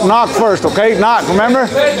knock first, okay? Knock, remember?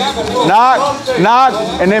 Knock,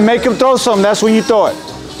 and then make him throw something. That's when you throw it.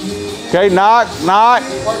 Okay, knock.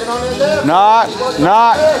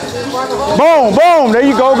 Boom, boom, there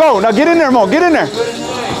you go. Now get in there, Mo, get in there.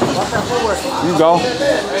 You go.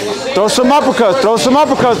 Throw some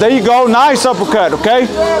uppercuts, there you go. Nice uppercut, okay?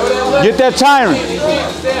 Get that timing.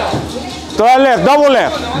 Throw that left, double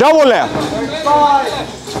left.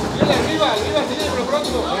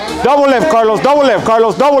 Double left, Carlos, double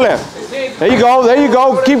left. There you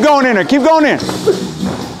go. Keep going in there,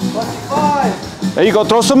 There you go,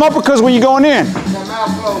 throw some uppercuts when you're going in. 20.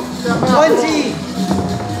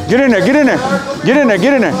 Get in there.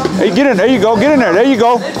 Hey, get in, there you go, there you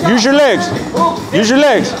go. Use your legs.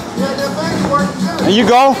 There you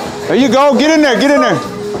go, get in there. 9,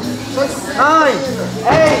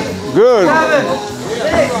 8. Good. 7,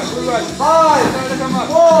 6, 5,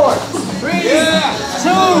 4, 3, 2,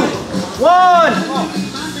 1.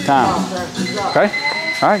 Time. Okay?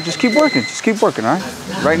 All right, just keep working, all right?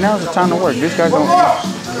 Right now is the time to work. These guys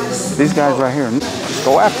right here, just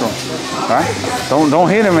go after them, all right? Don't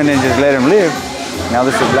hit them and then just let them live. Now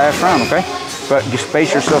this is the last round, okay? But you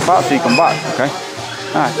space yourself out so you can box, okay?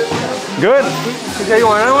 All right. Good? Okay, you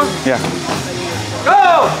want another one? Yeah.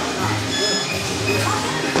 Go!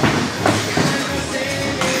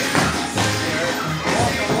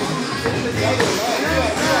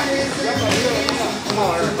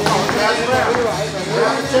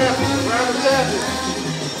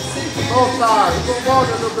 Both sides. Go forward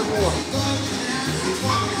a little bit more.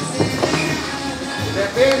 That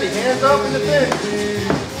bending. Hands up in the bending.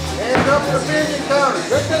 Hands up in the bending counter.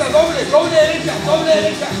 Doble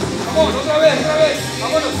derecha. Vamos, otra vez.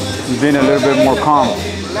 Vámonos. Being a little bit more calm.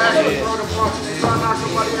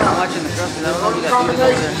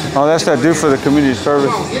 Oh, that's that dude for the community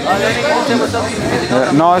service.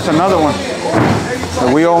 No, it's another one.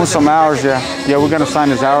 We owe him some hours, yeah. Yeah, we're gonna sign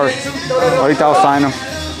his hours. Ahorita I'll sign him.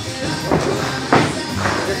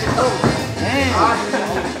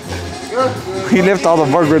 He left all the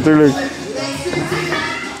work right there. Look.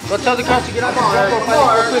 Go tell the coach to get on the jump rope real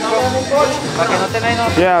quick, bro.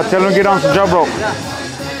 Yeah, tell him to get on the jump rope.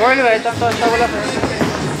 Corre, ahí están todos chavos.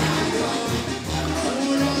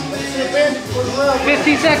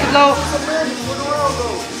 15 seconds, low.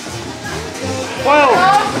 12,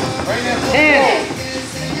 10,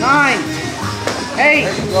 9, 8.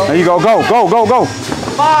 There you go, go. 5,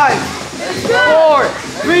 4,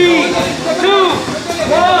 3, 2,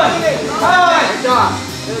 1, time.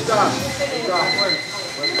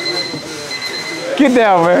 Get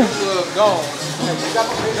down, man.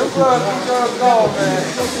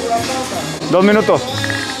 2 minutos.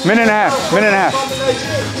 Minute and a half.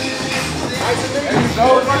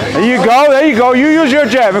 There you go. There you go. You use your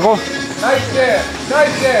jab, Nicole. Nice jab.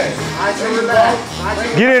 Nice jab.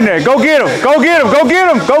 Get in there. Go get him. Go get him. Go get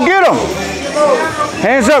him. Go get him.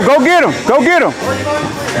 Hands up. Go get him. Go get him.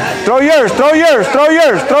 Throw yours. Throw yours. Throw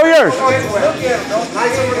yours. Throw yours.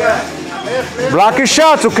 Block his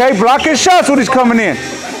shots, okay? Block his shots when he's coming in.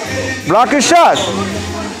 Block his shots.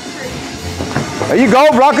 There you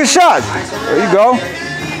go. Block his shots. There you go.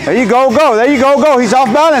 There you go. Go. There you go. Go. He's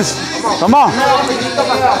off balance. Come on.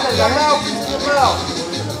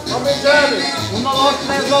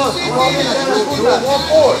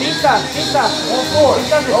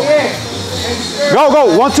 Go,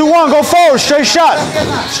 go. 1, 2, 1. Go forward. Straight shots.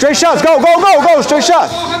 Straight shots. Go, go, go, go. Straight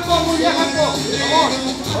shots.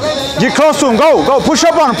 Get close to him. Go, go. Push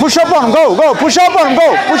up on him. Push up on him. Go, go. Push up on him.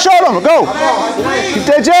 Go. Push up on him. Go. Keep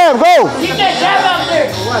that jab. Go. Keep that jab out there.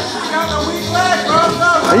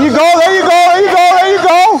 There you go. There you go. There you go. There you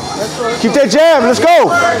go. Keep that jab. Let's go.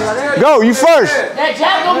 Go. You first. That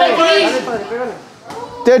jab gonna make it easy.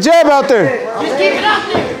 That jab out there. Just keep it out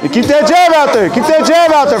there. You keep that jab out there. Keep that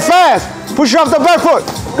jab out there. Fast. Push it off the back foot.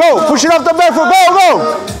 Go. Push it off the back foot. Go, go.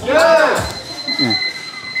 Yeah.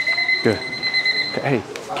 Good. Okay. Hey,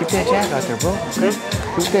 keep that jab out there, bro. Okay?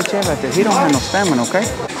 Keep that jab out there. He don't have no stamina, okay?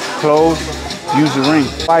 Close. Use the ring.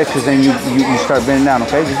 Why? Because then you start bending down,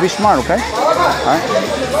 okay? Just be smart, okay? All right?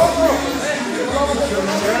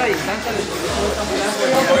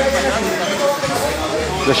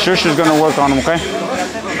 The shush is going to work on him, okay?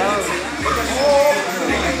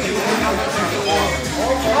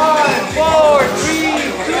 4,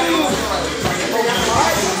 3,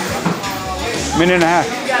 2. Minute and a half.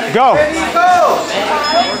 Go.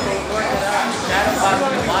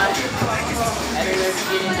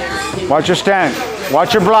 Watch your stand.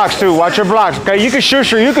 Watch your blocks too. Watch your blocks. Okay, you can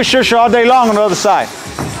shush her. You can shush her all day long on the other side.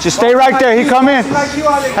 Just stay right there. He come in.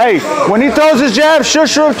 Hey, when he throws his jab,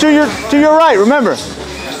 shush her to your right. Remember.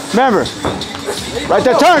 Remember. Right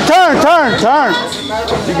there. Turn, turn, turn, turn.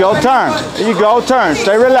 There you go. Turn. There you go. Turn.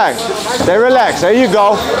 Stay relaxed. Stay relaxed. There you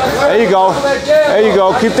go. There you go. There you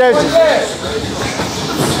go. Keep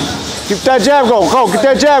that jab going. Go. Get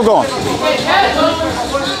that jab going.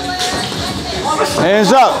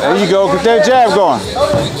 Hands up. There you go. Get that jab going.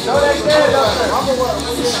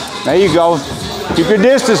 There you go. Keep your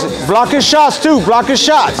distance. Block his shots too. Block his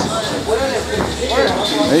shots.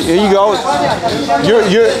 There you go.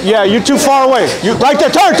 You're too far away. You right there.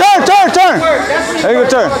 Turn, turn, turn, turn. There you go.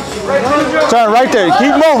 Turn. Turn right there.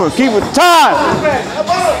 Keep moving. Keep it. Time.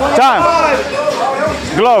 Time.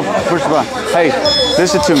 Glove. Push the button. Hey,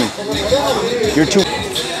 listen to me. You're too.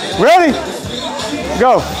 Ready?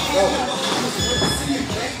 Go.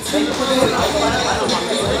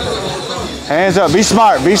 Hands up. Be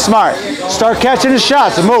smart. Be smart. Start catching the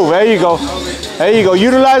shots and move. There you go. There you go.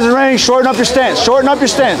 Utilize the range. Shorten up your stance. Shorten up your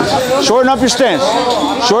stance. Shorten up your stance.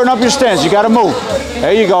 Shorten up your stance. You got to move.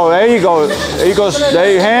 There you go. There you go. There you go.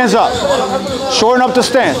 There you hands up. Shorten up the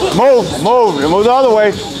stance. Move. Move. Move the other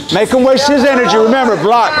way. Make him waste his energy. Remember,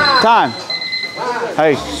 block. Time.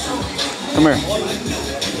 Hey. Come here.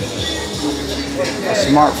 A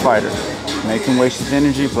smart fighter. Make him waste his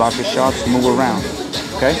energy. Block his shots. Move around.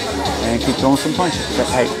 Okay? And keep throwing some punches.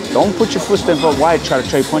 Okay? Hey, don't put your footstep up wide, try to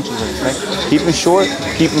trade punches with him, okay? Keep him short,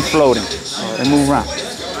 keep him floating, and move around.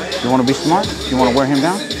 You want to be smart? You want to wear him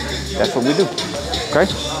down? That's what we do, okay?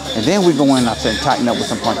 And then we go in and tighten up with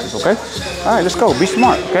some punches, okay? All right, let's go. Be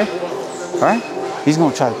smart, okay? All right? He's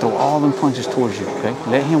going to try to throw all them punches towards you, okay?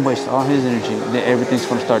 Let him waste all his energy, then everything's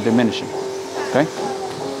going to start diminishing, okay?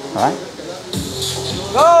 All right?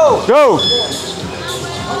 Go! Go!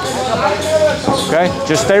 Okay,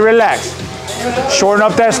 just stay relaxed. Shorten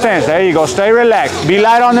up that stance. There you go. Stay relaxed. Be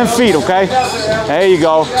light on them feet, okay? There you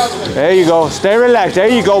go. There you go. Stay relaxed. There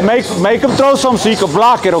you go. Make him throw something so you can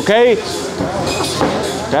block it, okay?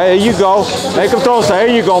 Okay, there you go. Make him throw something.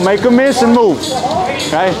 There you go. Make him miss and move.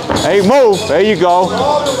 Okay? Hey, move. There you go.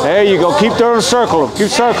 There you go. Keep throwing, circle him. Keep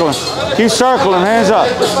circling. Keep circling. Hands up.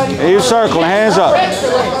 Keep circling. Hands up.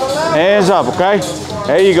 Hands up, okay?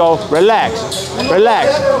 There you go. Relax. Relax.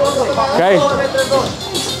 Okay?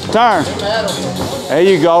 Turn. There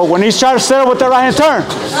you go. When he's trying to set up with that right hand, turn.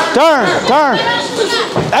 Turn. Turn.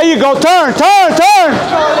 There you go. Turn. Turn. Turn.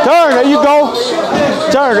 Turn. There you go.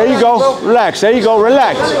 Turn. There you go. Relax. There you go.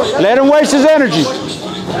 Relax. Let him waste his energy.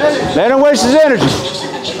 Let him waste his energy.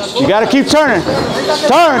 You gotta keep turning.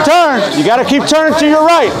 Turn, turn. You gotta keep turning to your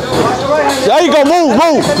right. There you go. Move,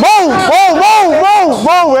 move, move, move, move, move,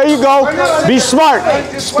 move. There you go. Be smart.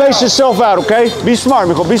 Space yourself out, okay? Be smart,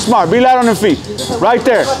 Michael. Be smart. Be light on your feet. Right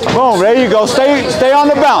there. Boom. There you go. Stay on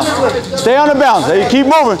the bounce. Stay on the bounce. There you keep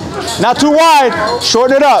moving. Not too wide.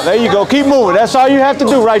 Shorten it up. There you go. Keep moving. That's all you have to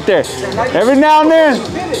do right there. Every now and then,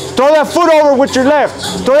 throw that foot over with your left.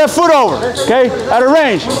 Throw that foot over. Okay? Out of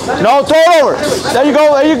range. No, throw it over. There you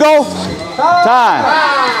go. There you go. Time.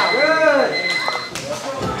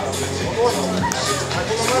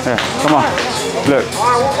 Here, come on. Look.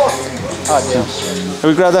 Can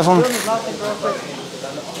we grab that for me?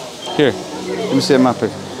 Here. Let me see my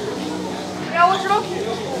pick.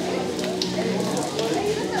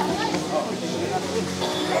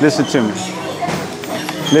 Listen to me.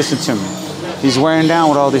 Listen to me. He's wearing down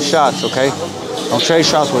with all these shots, okay? Don't trade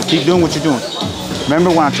shots with. Keep doing what you're doing. Remember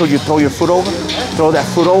when I told you to throw your foot over? Throw that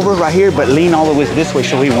foot over right here, but lean all the way this way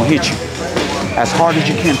so he won't hit you. As hard as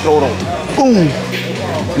you can, throw it over. Boom!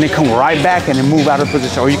 And then come right back and then move out of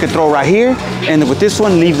position. Or you can throw right here, and with this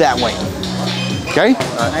one, leave that way. Okay?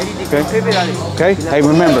 Okay? Hey,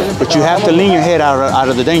 remember, but you have to lean your head out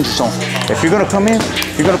of the danger zone. If you're gonna come in,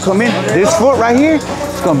 this foot right here,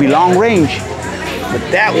 it's gonna be long range. But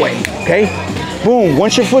that way, okay? Boom,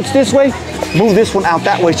 once your foot's this way, move this one out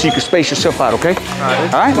that way so you can space yourself out, okay?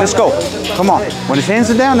 All right, let's go. Come on. When his hands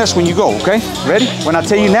are down, that's when you go, okay? Ready? When I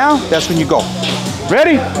tell you now, that's when you go.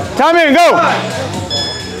 Ready? Time in, go!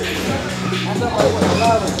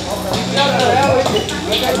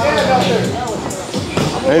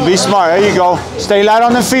 Hey, be smart. There you go. Stay light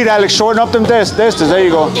on the feet, Alex. Shorten up them distance. There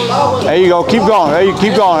you go. There you go. Keep going. There you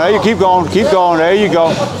keep going. There you keep going. Keep going. There you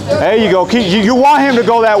go. There you go. You want him to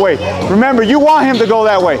go that way. Remember, you want him to go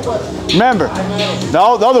that way. Remember.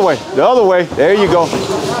 No, the other way. The other way. There you go.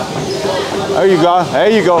 There you go. There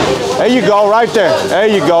you go. There you go. Right there. There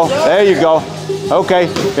you go. There you go. Okay.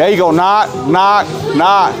 There you go. Knock, knock,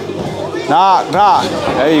 knock, knock, knock.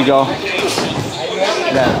 There you go.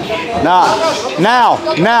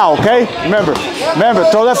 Now, okay? Remember,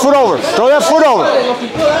 throw that foot over. Throw that foot over.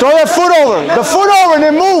 Throw that foot over. The foot over and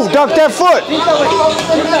then move. Duck that foot.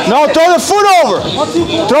 No, throw the foot over.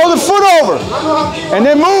 Throw the foot over. And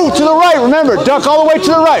then move to the right. Remember, duck all the way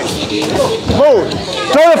to the right. Move.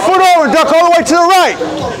 Throw the foot over, duck all the way to the right.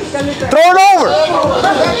 Throw it over.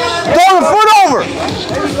 Throw the foot over.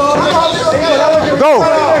 Go.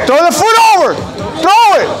 Throw the foot over.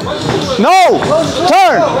 Throw it. No.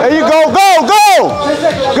 Turn. There you go. Go. Go.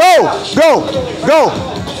 Go. Go. Go.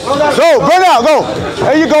 Go. Burn out. Go.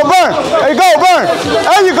 There you go. Burn. There you go. Burn.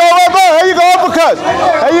 There you go. Burn. There you go. Uppercut.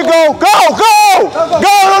 There you go. Go. Go. Go.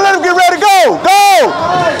 Don't let him get ready. Go. Go.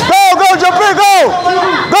 Go. Go. Jump in. Go.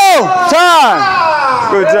 Go. Time.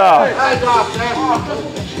 Good job.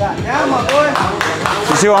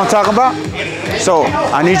 You see what I'm talking about? So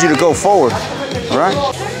I need you to go forward. All right?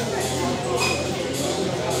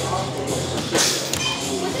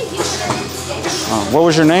 What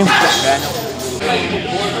was your name?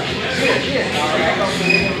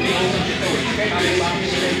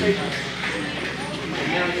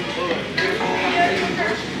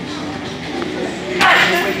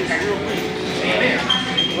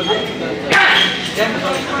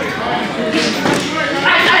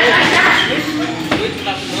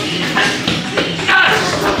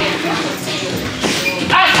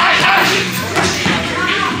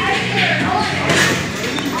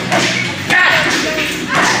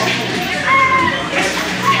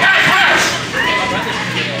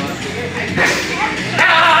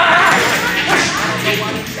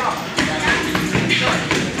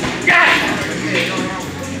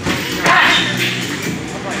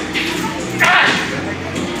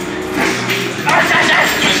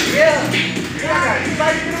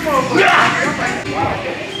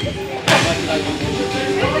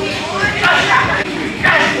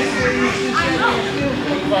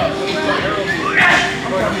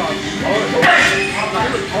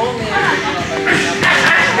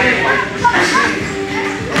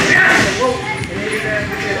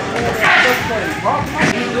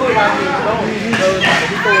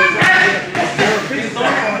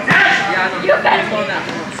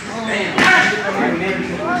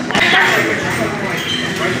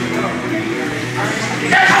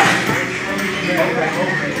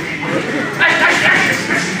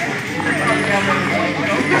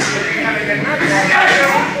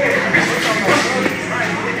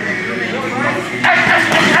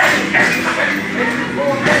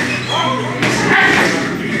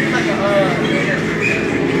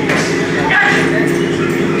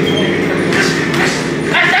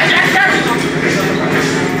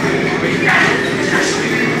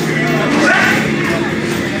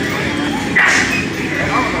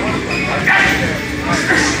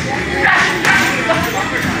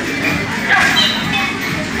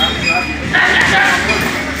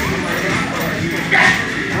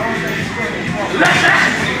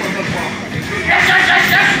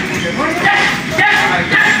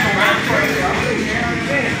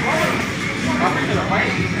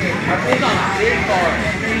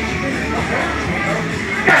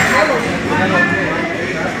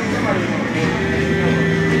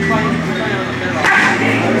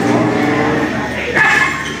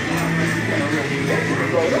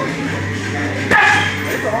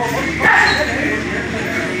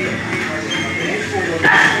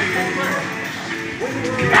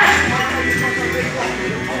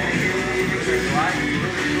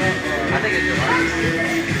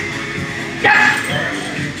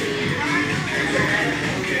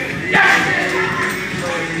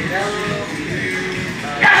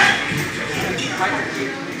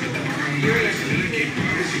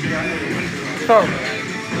 Go.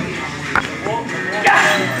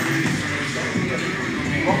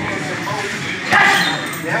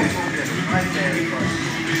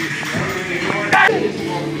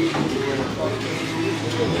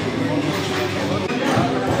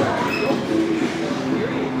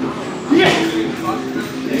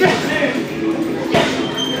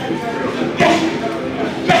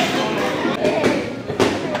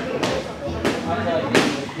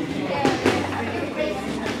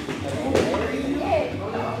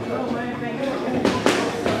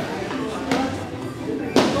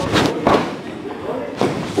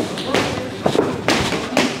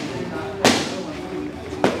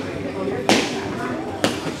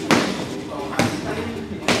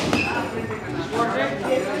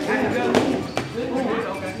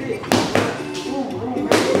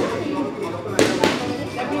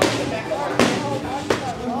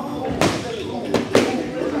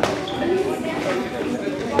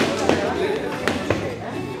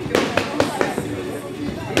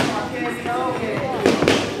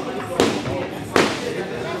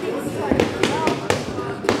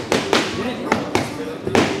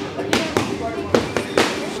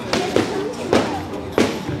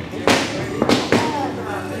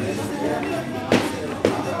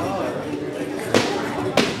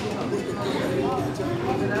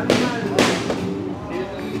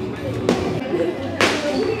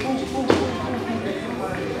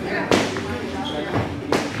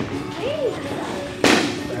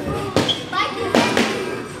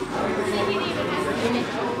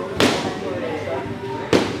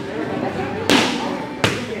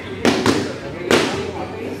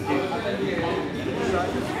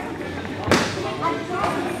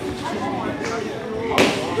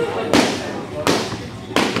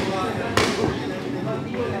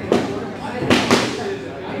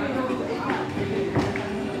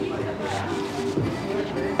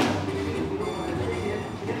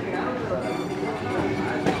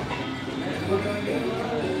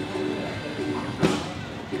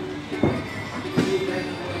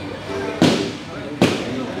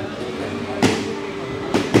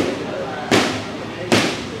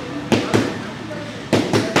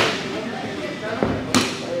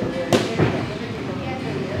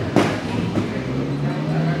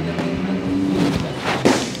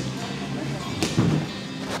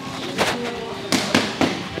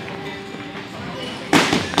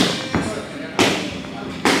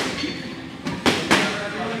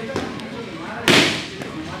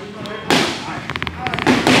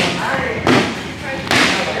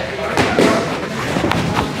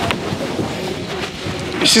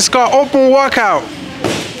 She's got open workout.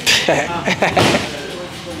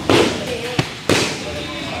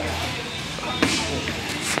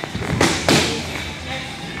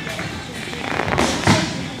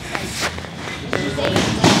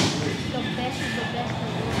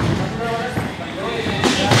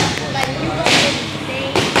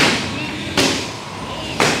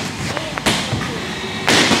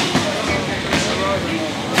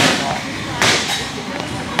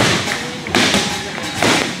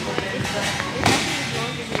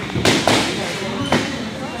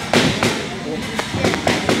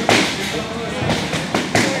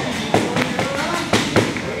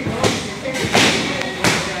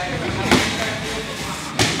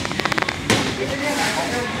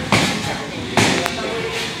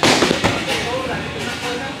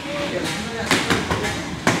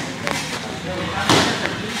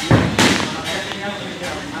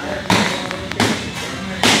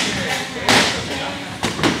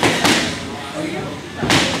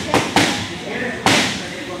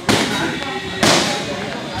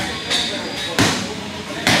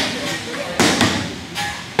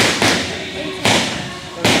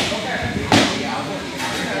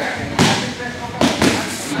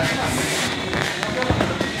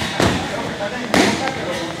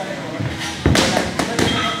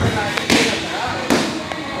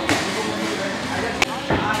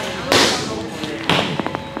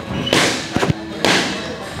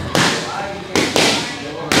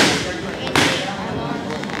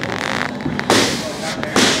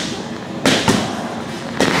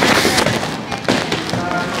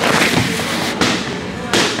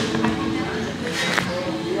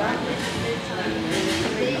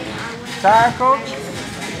 Tired, Coach?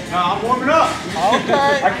 No, I'm warming up.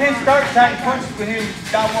 Okay. I can't start tight punches with him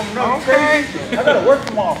without warming up. Okay. I gotta work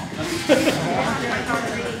tomorrow.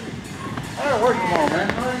 I gotta work tomorrow, man.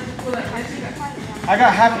 I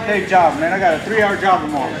got half a day job, man. I got a 3-hour job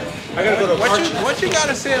tomorrow. I gotta go to What you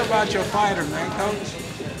gotta say about your fighter, man, Coach?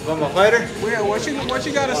 About my fighter? Yeah, what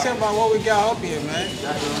you gotta say about what we got up here, man?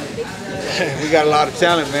 We got a lot of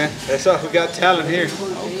talent, man. That's us. We got talent here.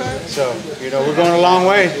 Okay. So, you know, we're going a long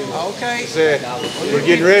way. Okay. We're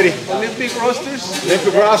getting ready. Olympic rosters.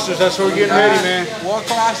 Olympic rosters, that's what we're getting ready, man. World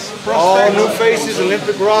class prospect. All new faces,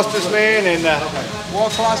 Olympic rosters, man, and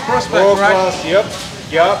world class prospect, world right? class.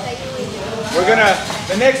 Yep. We're gonna.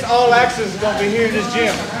 The next All Access is gonna be here in this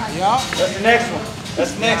gym. Yeah. That's the next one.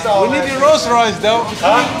 That's the next All We need Access. the Rolls Royce, though.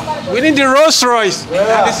 Huh? We need the Rolls Royce.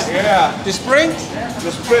 Yeah. The Sprint.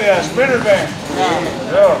 The sprinter van.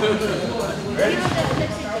 Yeah. Ready?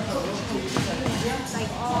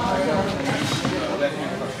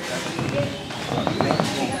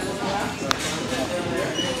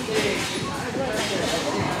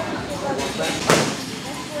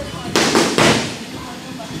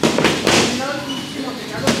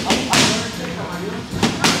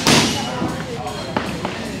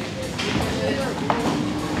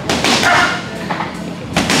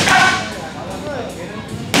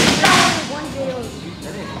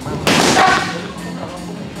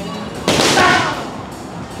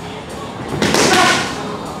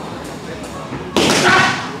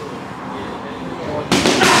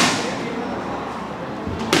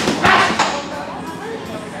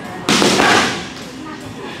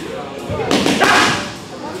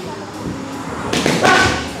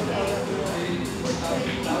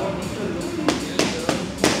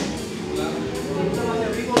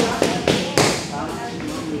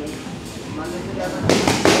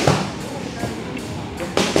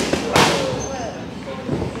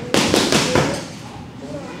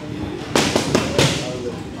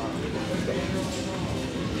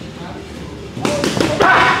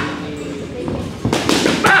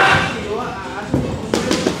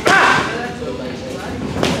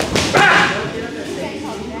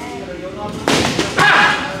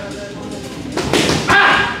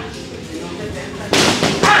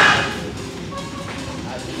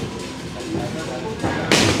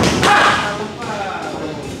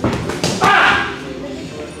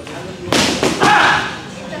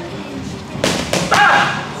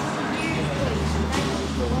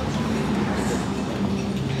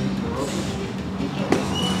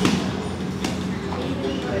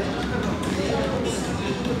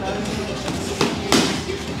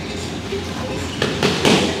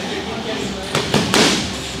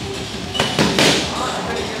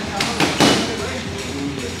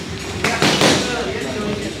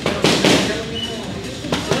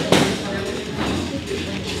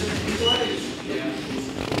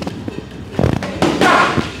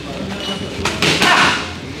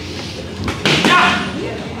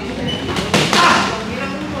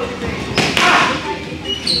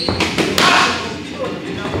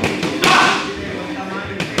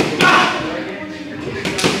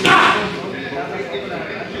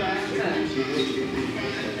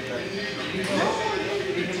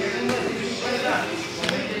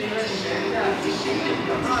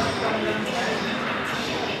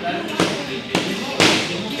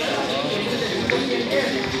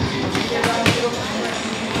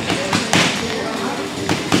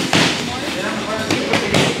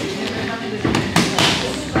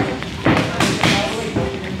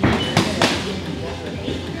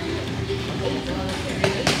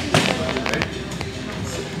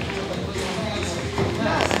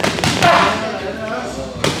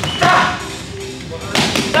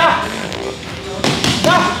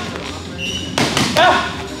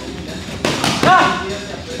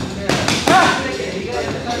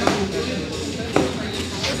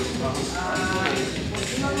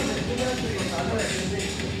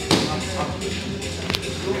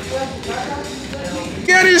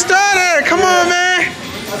 Get it started. Come on, man.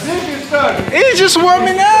 I did get started. He's just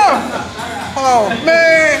warming up. Oh,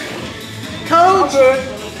 man. Coach.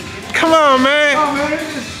 Come on, man.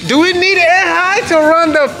 Do we need air high to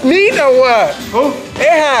run the meet or what? Who?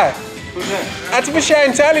 Air high. Who's that? Artificial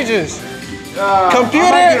intelligence. Computer.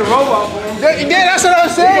 I might get a robot for him. Yeah, that's what I'm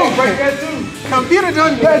He's saying. gonna break that too. Computer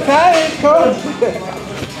don't get tired, coach.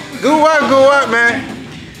 Good work, man.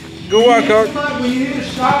 Good work, coach. When you hit a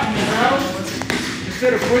shot in the barrel,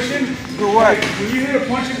 instead of pushing, Good work. when you hit a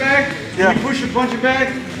punching bag, Yeah. when you push your punching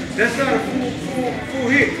bag, that's not a full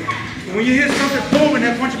hit. And when you hit something boom and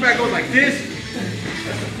that punching bag goes like this,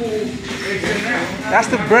 that's a full hit now. That's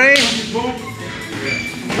the brain. Boom.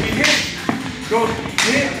 When you hit, goes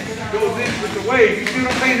in with the wave. You see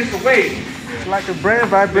what I'm saying? It's a wave. It's like a brain It's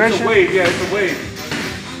vibration. a wave, yeah, it's a wave.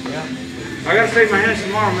 I gotta save my hands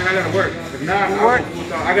tomorrow, man. I gotta work. If not,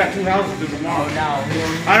 I got 2 houses to do tomorrow.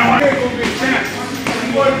 I don't want to go be a champ.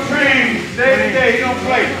 He's going to train day to day. He don't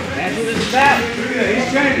play. That's what it's about. Look at that. He's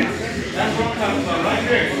training. That's what I'm talking about right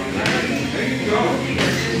there.